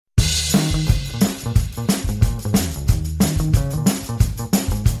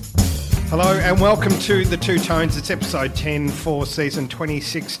Hello and welcome to The Two Tones. It's episode 10 for season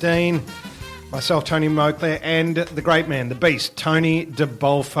 2016. Myself, Tony Moclair, and the great man, the beast, Tony de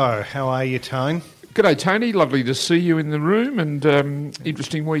Bolfo. How are you, Tone? G'day, Tony. Lovely to see you in the room, and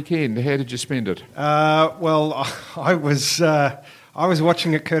interesting weekend. How did you spend it? Well, I was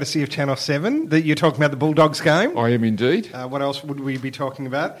watching it courtesy of Channel 7. That you're talking about the Bulldogs game. I am indeed. What else would we be talking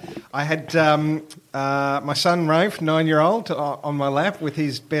about? I had my son, Rafe, 9-year-old, on my lap with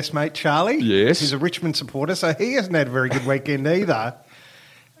his best mate, Charlie. Yes. He's a Richmond supporter, so he hasn't had a very good weekend either.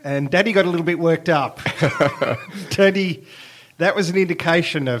 And Daddy got a little bit worked up. Daddy, that was an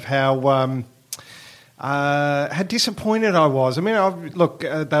indication of how disappointed I was. I mean,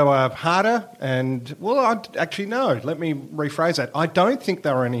 they were harder and, actually, no, let me rephrase that. I don't think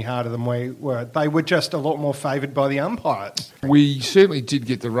they were any harder than we were. They were just a lot more favoured by the umpires. We certainly did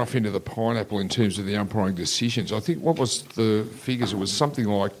get the rough end of the pineapple in terms of the umpiring decisions. I think, what was the figures? It was something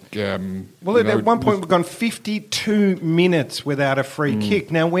like... at one point we've gone 52 minutes without a free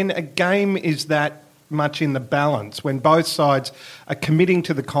kick. Now, when a game is that much in the balance, when both sides are committing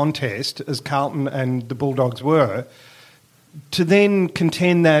to the contest, as Carlton and the Bulldogs were, to then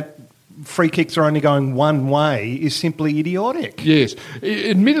contend that free kicks are only going one way is simply idiotic. Yes.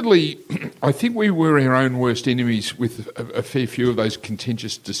 Admittedly, I think we were our own worst enemies with a fair few of those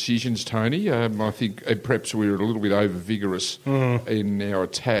contentious decisions, Tony. I think perhaps we were a little bit over-vigorous in our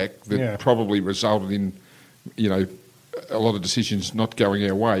attack that probably resulted in, a lot of decisions not going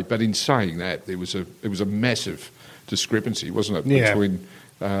our way. But in saying that, it was a massive discrepancy, wasn't it, between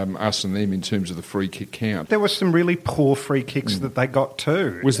us and them in terms of the free kick count. There were some really poor free kicks that they got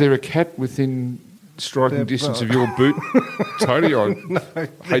too. Was there a cat within striking distance of your boot, Tony? I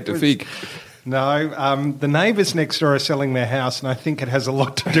hate to think. No, the neighbours next door are selling their house, and I think it has a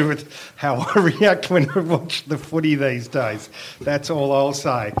lot to do with how I react when I watch the footy these days. That's all I'll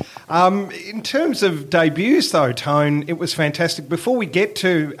say. In terms of debuts, though, Tone, it was fantastic. Before we get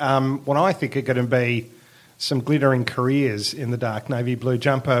to what I think are going to be some glittering careers in the dark navy blue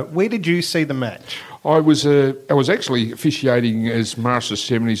jumper, where did you see the match? I was actually officiating as Master of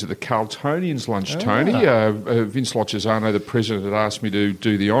Ceremonies at the Carltonians lunch, Tony. Vince Locciano, the president, had asked me to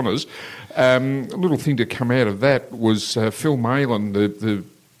do the honours. A little thing to come out of that was Phil Malin, the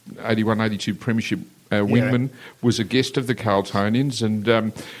 81-82 Premiership wingman, was a guest of the Carltonians, and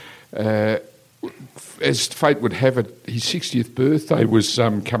as fate would have it, his 60th birthday was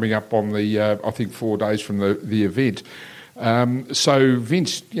coming up on the, I think, 4 days from the event. So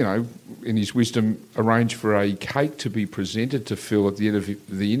Vince, in his wisdom, arranged for a cake to be presented to Phil at the end of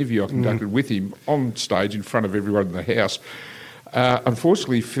the interview I conducted with him on stage in front of everyone in the house.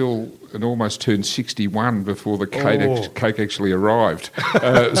 Unfortunately, Phil had almost turned 61 before the cake actually arrived.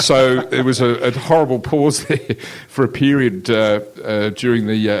 So there was a horrible pause there for a period during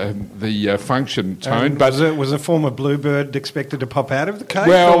the function, Tone. But was a former bluebird expected to pop out of the cake?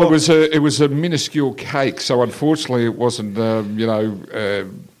 Well, it was a minuscule cake, so unfortunately it wasn't.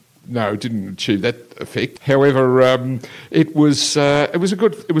 No, it didn't achieve that effect. However, it was a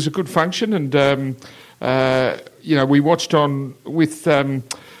good function, and. We watched on with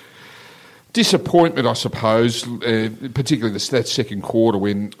disappointment, I suppose, particularly that second quarter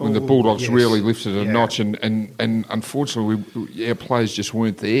when the Bulldogs really lifted a notch, and unfortunately our players just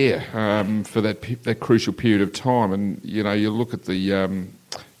weren't there for that crucial period of time. And you look at the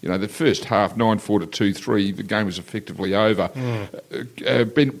first half, 9-4 to 2-3, the game was effectively over.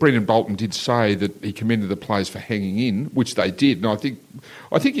 Brendan Bolton did say that he commended the players for hanging in, which they did. And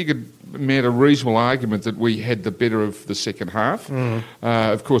I think you could mount a reasonable argument that we had the better of the second half.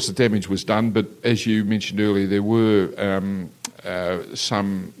 Of course, the damage was done, but as you mentioned earlier, there were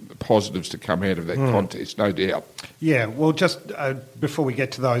some positives to come out of that contest, no doubt. Yeah, well, just before we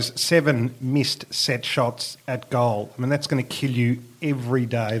get to those, 7 missed set shots at goal. I mean, that's going to kill you every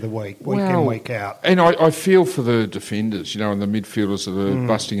day of the week in, week out. And I feel for the defenders, and the midfielders that are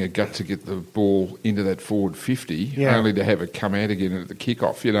busting a gut to get the ball into that forward 50, only to have it come out again at the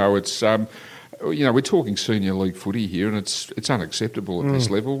kickoff. It's we're talking senior league footy here, and it's unacceptable at this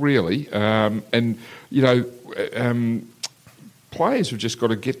level, really. Players have just got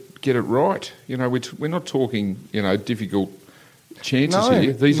to get it right. We're not talking difficult chances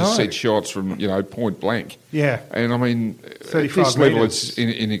here. These are set shots from point blank. Yeah, and I mean at this level it's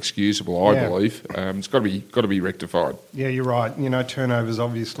inexcusable. I believe it's got to be rectified. Yeah, you're right. Turnovers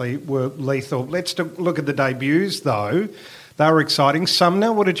obviously were lethal. Let's look at the debuts though. They were exciting.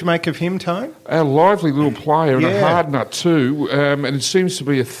 Sumner, what did you make of him, Tone? A lively little player and a hard nut too. And it seems to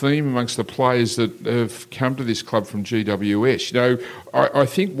be a theme amongst the players that have come to this club from GWS. I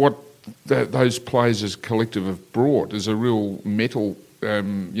think what those players as a collective have brought is a real mettle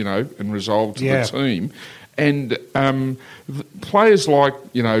and resolve to the team. And players like,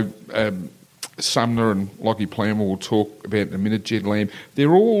 Sumner and Lockie Plowman we'll talk about in a minute, Jed Lamb,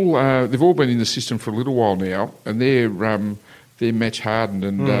 they've all been in the system for a little while now, and they're match hardened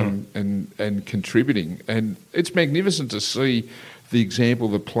and contributing. And it's magnificent to see the example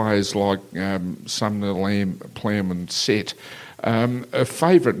that players like Sumner, Lamb, Plowman set. A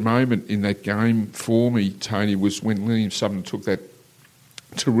favourite moment in that game for me, Tony, was when William Sumner took that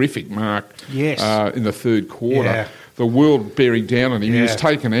terrific mark in the third quarter. Yeah. The world bearing down on him. He was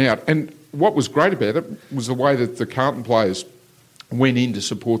taken out. And what was great about it was the way that the Carlton players went in to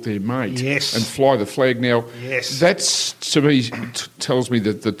support their mate and fly the flag. Now, that's, to me, tells me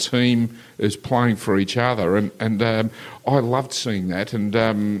that the team is playing for each other. And I loved seeing that.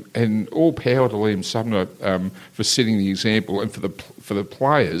 And all power to Liam Sumner for setting the example and for the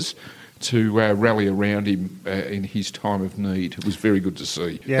players to rally around him in his time of need. It was very good to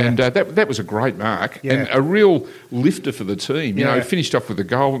see. Yeah. And that was a great mark and a real lifter for the team. You know, he finished off with a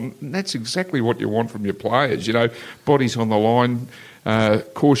goal, and that's exactly what you want from your players. You know, bodies on the line,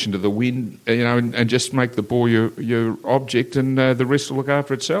 caution to the wind, and just make the ball your object, and the rest will look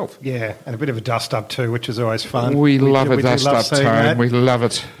after itself. Yeah, and a bit of a dust-up too, which is always fun. We love a dust-up, Tone. We love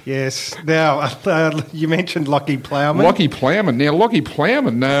it. Yes. Now, you mentioned Lockie Plowman. Lockie Plowman. Now, Lockie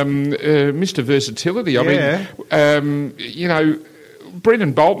Plowman, Mr. Versatility. I mean,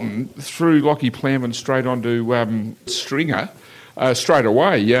 Brendan Bolton threw Lockie Plowman straight onto Stringer straight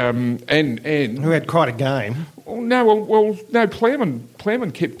away, and who had quite a game. No,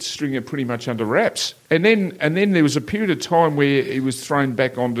 Plowman kept Stringer pretty much under wraps, and then there was a period of time where he was thrown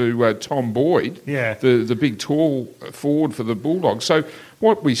back onto Tom Boyd, the big tall forward for the Bulldogs. So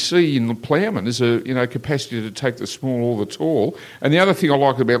what we see in Plowman is a capacity to take the small or the tall. And the other thing I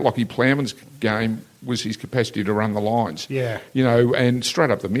like about Lockie Plowman's game was his capacity to run the lines. And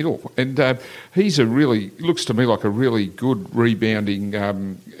straight up the middle. And he's looks to me like a really good rebounding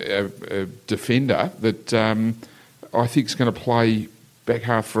defender that I think is going to play back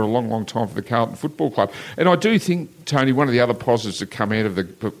half for a long, long time for the Carlton Football Club. And I do think, Tony, one of the other positives that come out of the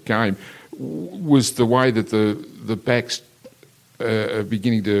game was the way that the backs are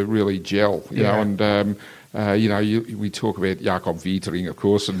beginning to really gel, you know, and we talk about Jakob Wietering, of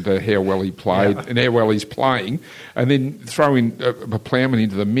course, and how well he played and how well he's playing, and then throw in a Plowman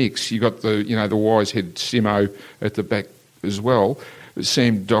into the mix. You got the wise head Simo at the back as well.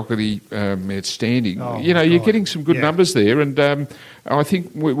 Sam Doherty, outstanding. You're getting some good numbers there, and I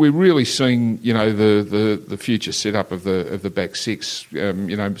think we're really seeing the future setup of the back six,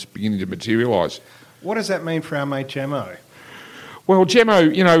 beginning to materialise. What does that mean for our mate Jamo? Well,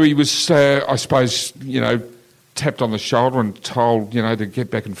 Jamo, he was, I suppose, tapped on the shoulder and told, to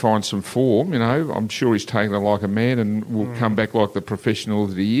get back and find some form. I'm sure he's taken it like a man and will come back like the professional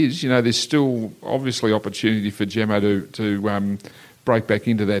that he is. There's still obviously opportunity for Jamo to break back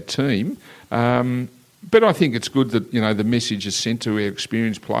into that team. But I think it's good that, the message is sent to our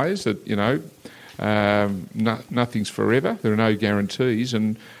experienced players that, nothing's forever. There are no guarantees,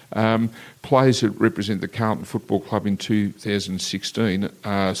 and players that represent the Carlton Football Club in 2016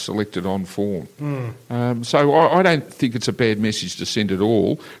 are selected on form. So I don't think it's a bad message to send at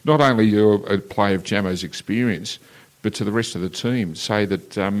all, not only to a player of Jamo's experience, but to the rest of the team. Say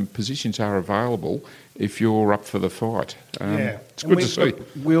that positions are available if you're up for the fight. It's good to see.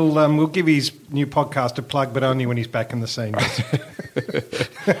 We'll give his new podcast a plug, but only when he's back in the seniors.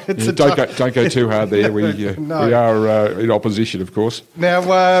 Don't go too hard there. We are in opposition, of course. Now,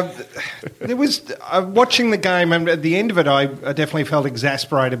 there was watching the game, and at the end of it, I definitely felt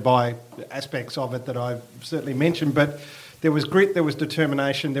exasperated by aspects of it that I've certainly mentioned. But there was grit, there was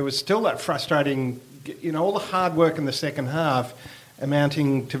determination, there was still that frustrating, all the hard work in the second half,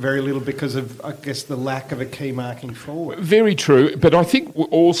 amounting to very little because of, I guess, the lack of a key marking forward. Very true, but I think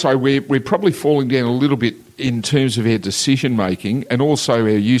also we're probably falling down a little bit in terms of our decision-making and also our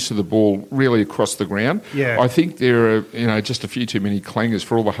use of the ball really across the ground. I think there are, just a few too many clangers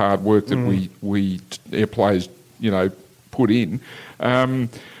for all the hard work that our players, put in.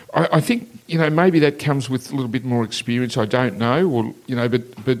 I think, maybe that comes with a little bit more experience, I don't know, or,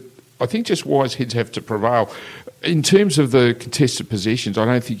 but I think just wise heads have to prevail. In terms of the contested possessions, I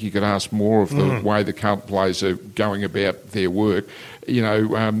don't think you could ask more of the way the Carlton players are going about their work.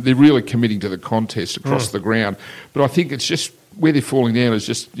 They're really committing to the contest across the ground. But I think it's just where they're falling down is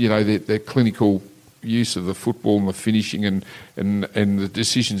just, their clinical use of the football and the finishing and the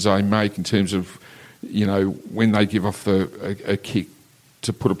decisions they make in terms of, when they give off a kick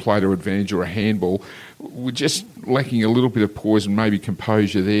to put a play to advantage or a handball. We're just lacking a little bit of poise and maybe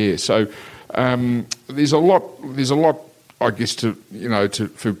composure there. So there's a lot I guess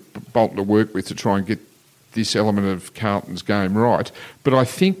for Bolton to work with to try and get this element of Carlton's game right. But I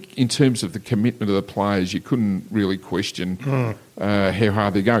think in terms of the commitment of the players, you couldn't really question how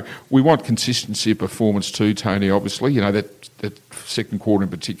hard they're going. We want consistency of performance too, Tony, obviously. That second quarter in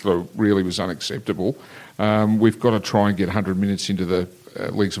particular really was unacceptable. We've got to try and get 100 minutes into the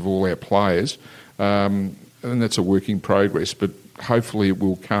legs of all our players. And that's a work in progress, but hopefully it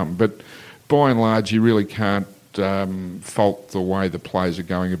will come. But by and large, you really can't fault the way the players are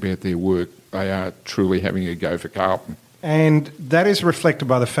going about their work. They are truly having a go for Carlton. And that is reflected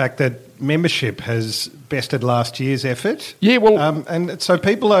by the fact that membership has bested last year's effort. Yeah, well, and so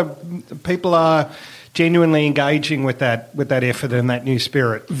people are genuinely engaging with that effort and that new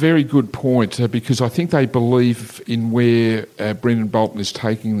spirit. Very good point, because I think they believe in where Brendan Bolton is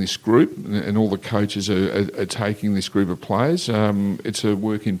taking this group, and all the coaches are taking this group of players. It's a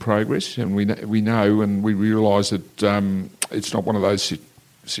work in progress, and we know and we realise that it's not one of those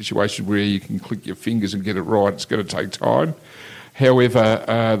situations where you can click your fingers and get it right. It's going to take time.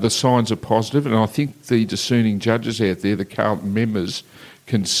 However, the signs are positive, and I think the discerning judges out there, the Carlton members,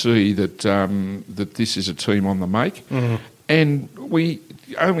 can see that that this is a team on the make. Mm-hmm. And we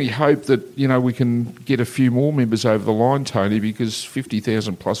only hope that we can get a few more members over the line, Tony, because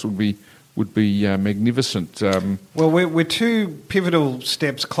 50,000 plus would be magnificent. Well, we're two pivotal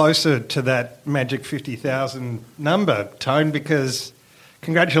steps closer to that magic 50,000 number, Tone, because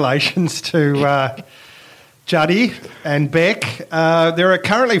congratulations to Juddy and Beck. There are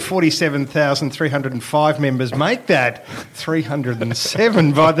currently 47,305 members. Make that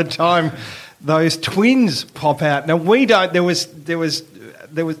 307 by the time those twins pop out. Now, we don't. There was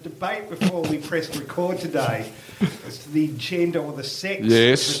debate before we pressed record today as to the gender or the sex of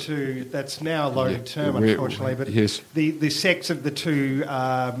the two. That's now a loaded term, unfortunately. But the sex of the two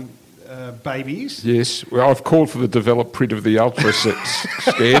babies. Yes. Well, I've called for the developed print of the ultra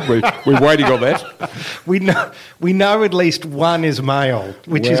scan. We're waiting on that. We know at least one is male,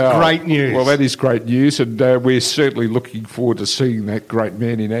 which is great news. Well, that is great news, and we're certainly looking forward to seeing that great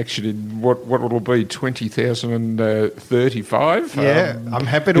man in action in what it'll be, 2035. Yeah, I'm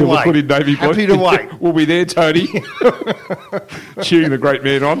happy to wait. Put in navy blue. Happy to wait. We'll be there, Tony, cheering the great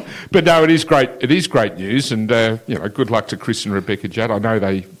man on. But no, it is great. It is great news, and good luck to Chris and Rebecca Judd. I know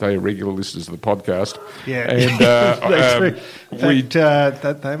they are regular listeners of the podcast. Yeah, and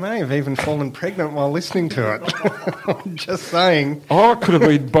they may have even fallen pregnant while listening to it. I'm just saying. Oh, it could have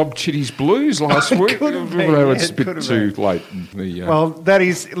been Bob Chitty's Blues last week. Could have been, it's a bit too late. Well, that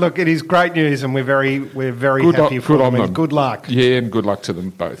is it is great news, and we're very happy for them. And good luck. Yeah, and good luck to them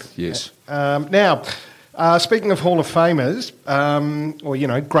both. Yes. Now. Speaking of Hall of Famers,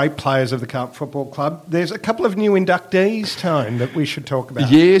 or great players of the Carlton Football Club, there's a couple of new inductees, Tone, that we should talk about.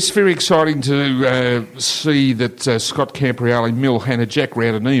 Yes, very exciting to see that Scott Campriale, Mill Hanna, Jack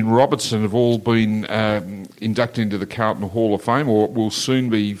Rowett and Ian Robertson have all been inducted into the Carlton Hall of Fame, or will soon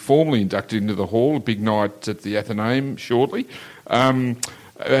be formally inducted into the Hall. A big night at the Athenaeum shortly. I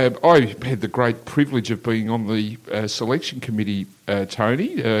had the great privilege of being on the selection committee,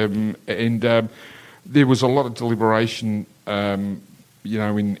 Tony, and there was a lot of deliberation, in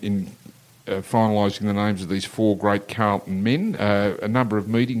finalising the names of these four great Carlton men. A number of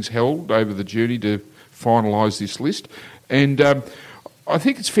meetings held over the journey to finalise this list, and I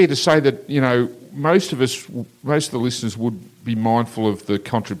think it's fair to say that most of the listeners would be mindful of the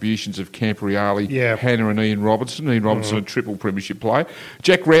contributions of Campriale, Hanna and Ian Robertson. Ian Robertson, a triple premiership player.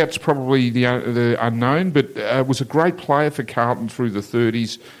 Jack Rowett's probably the unknown, but was a great player for Carlton through the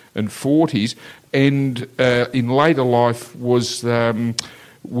 30s and 40s, and in later life was the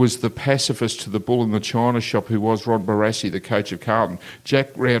pacifist to the bull in the china shop who was Ron Barassi, the coach of Carlton. Jack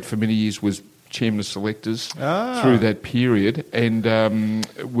Rowett for many years was chairman of selectors through that period, and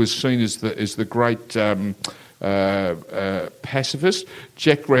was seen as the great pacifist.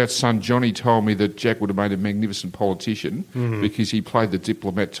 Jack Rowett's son Johnny told me that Jack would have made a magnificent politician because he played the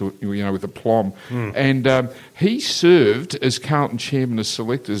diplomat with aplomb, and he served as Carlton chairman of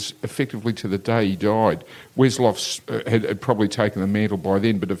selectors effectively to the day he died. Wesloff had probably taken the mantle by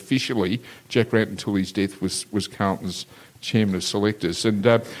then, but officially Jack Rowett until his death was Carlton's chairman of selectors,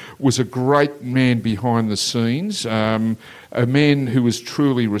 and was a great man behind the scenes, a man who was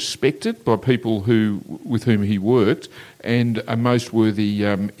truly respected by people with whom he worked, and a most worthy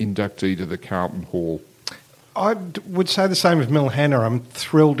inductee to the Carlton Hall. I would say the same of Mill Hanna. I'm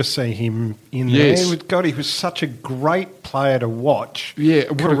thrilled to see him in there. God, he was such a great player to watch. Yeah,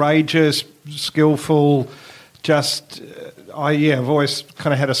 courageous, skillful. I've always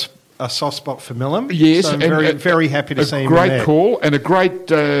kind of had a a soft spot for Millam. Yes, so I'm and very happy to see him great there. call, and a great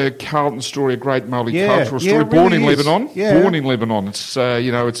Carlton story, a great multicultural story. It Born really in is. Lebanon. Yeah. Born in Lebanon. It's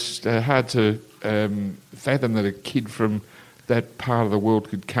it's hard to fathom that a kid from that part of the world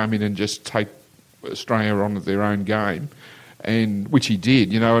could come in and just take Australia on at their own game. And which he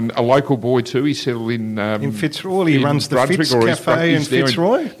did, and a local boy too. He settled in Fitzroy. He runs the Brunswick, Fitz Cafe in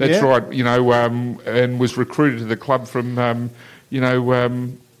Fitzroy. That's right. And was recruited to the club from a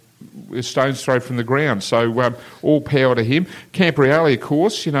stone's throw from the ground. So all power to him. Campriale, of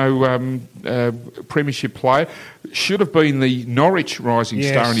course, premiership player, should have been the Norwich Rising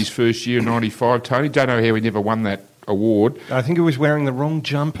Star in his first year, 95. Tony, don't know how he never won that award. I think he was wearing the wrong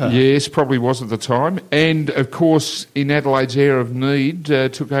jumper. Yes, probably was at the time. And, of course, in Adelaide's era of need,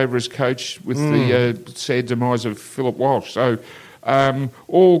 took over as coach with the sad demise of Philip Walsh. So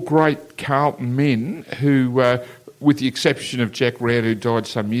all great Carlton men who, with the exception of Jack Rout, who died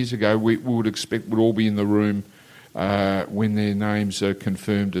some years ago, we would expect would all be in the room when their names are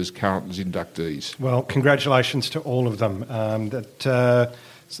confirmed as Carlton's inductees. Well, congratulations to all of them.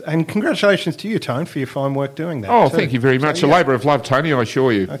 And congratulations to you, Tone, for your fine work doing that. Oh, thank you very much. A labour of love, Tony, I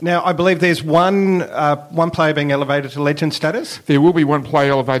assure you. Now, I believe there's one player being elevated to legend status. There will be one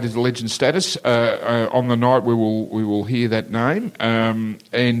player elevated to legend status. On the night we will hear that name.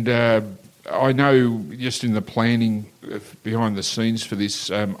 I know just in the planning behind the scenes for this,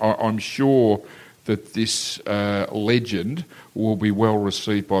 I'm sure that this legend will be well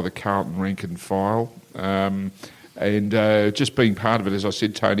received by the Carlton rank and file. And just being part of it, as I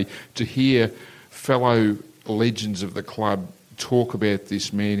said, Tony, to hear fellow legends of the club talk about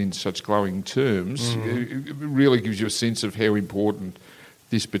this man in such glowing terms, it really gives you a sense of how important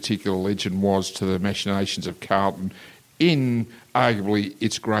this particular legend was to the machinations of Carlton in arguably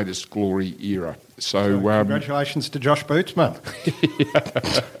its greatest glory era. So congratulations to Josh Bootsman.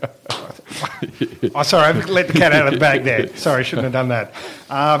 Oh, sorry, I've let the cat out of the bag there. Sorry, shouldn't have done that.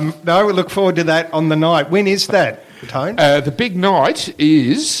 No, we look forward to that on the night. When is that, Tone? The big night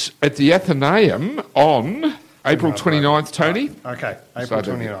is at the Athenaeum on April 29th, Tony. Okay, April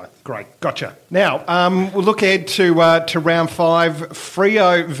 29th. Great, gotcha. Now, we'll look ahead to round 5.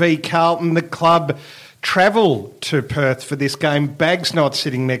 Freo v Carlton. The club travel to Perth for this game. Bag's not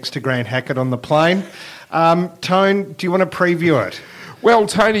sitting next to Grant Hackett on the plane. Tone, do you want to preview it? Well,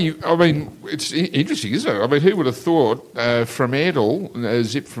 Tony, I mean, it's interesting, isn't it? I mean, who would have thought from Adel,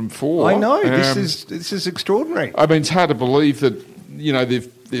 zip from 4? I know, this is extraordinary. I mean, it's hard to believe that,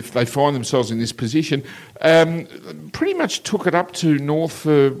 if they find themselves in this position. Pretty much took it up to North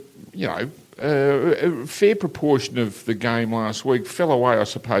for, a fair proportion of the game last week. Fell away, I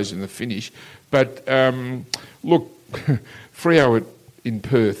suppose, in the finish. But, look, Freo in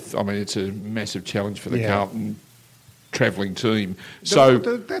Perth, I mean, it's a massive challenge for the Carlton travelling team. So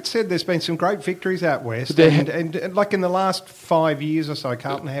that said, there's been some great victories out west, and like in the last 5 years or so,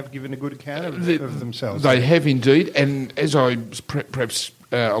 Carlton have given a good account of themselves. They have indeed, and as I perhaps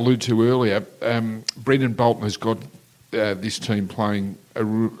alluded to earlier, Brendan Bolton has got this team playing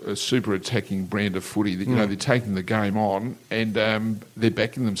a super attacking brand of footy. That they're taking the game on, and they're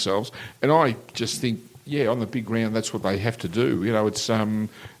backing themselves. And I just think, on the big ground, that's what they have to do. It's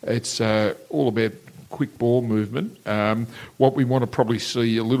all about quick ball movement. What we want to probably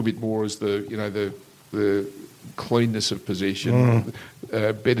see a little bit more is the cleanness of possession,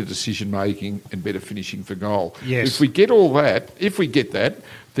 better decision making, and better finishing for goal. Yes. If we get that,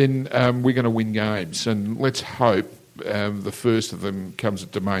 then we're going to win games. And let's hope the first of them comes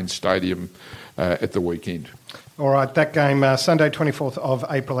at Domain Stadium at the weekend. All right, that game, Sunday 24th of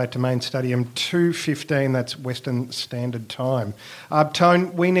April at Domain Stadium, 2:15, that's Western Standard Time.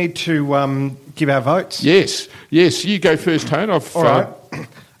 Tone, we need to give our votes. Yes, you go first, Tone. All right.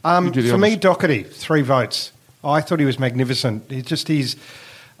 For me, Doherty, 3 votes. I thought he was magnificent. His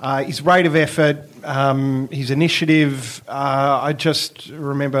rate of effort, his initiative, I just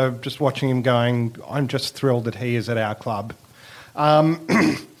remember just watching him going, I'm just thrilled that he is at our club.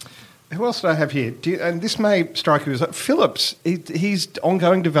 Who else do I have here? And this may strike you as Phillips. His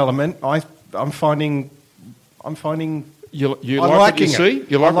ongoing development, I'm finding. You like what you see?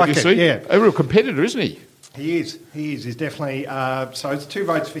 You like what you see? Yeah, a real competitor, isn't he? He is. He's definitely. So it's 2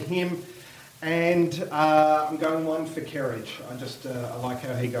 votes for him, and I'm going 1 for Kerridge. I like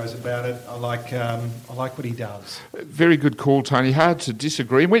how he goes about it. I like what he does. Very good call, Tony. Hard to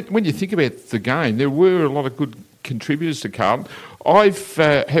disagree. When you think about the game, there were a lot of good contributors to Carlton.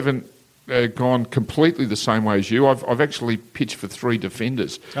 Haven't gone completely the same way as you. I've actually pitched for 3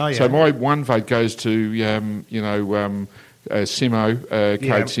 defenders. Oh, yeah. So my 1 vote goes to Simo,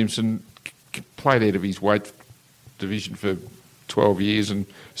 Cade Simpson, played out of his weight division for 12 years and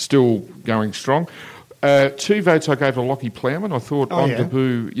still going strong. 2 votes I gave to Lockie Plowman. I thought on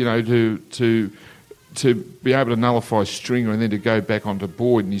debut, to be able to nullify Stringer and then to go back onto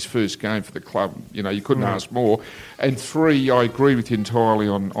Boyd in his first game for the club, you couldn't ask more. And 3, I agree with you entirely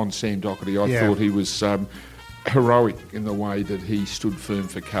on Sam Doherty. I thought he was heroic in the way that he stood firm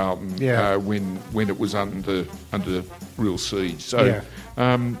for Carlton when it was under real siege. So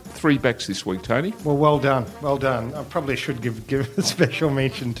 3 backs this week, Tony. Well done. I probably should give a special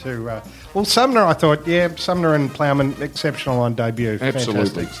mention to Sumner. I thought, Sumner and Plowman exceptional on debut.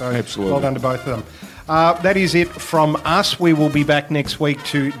 Absolutely, fantastic. So absolutely. Well done to both of them. That is it from us. We will be back next week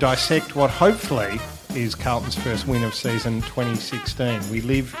to dissect what hopefully is Carlton's first win of season 2016. We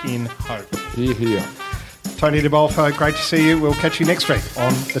live in hope. Hear, hear. Tony de Bolfo, great to see you. We'll catch you next week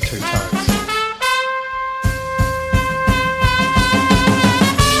on The Two Tones.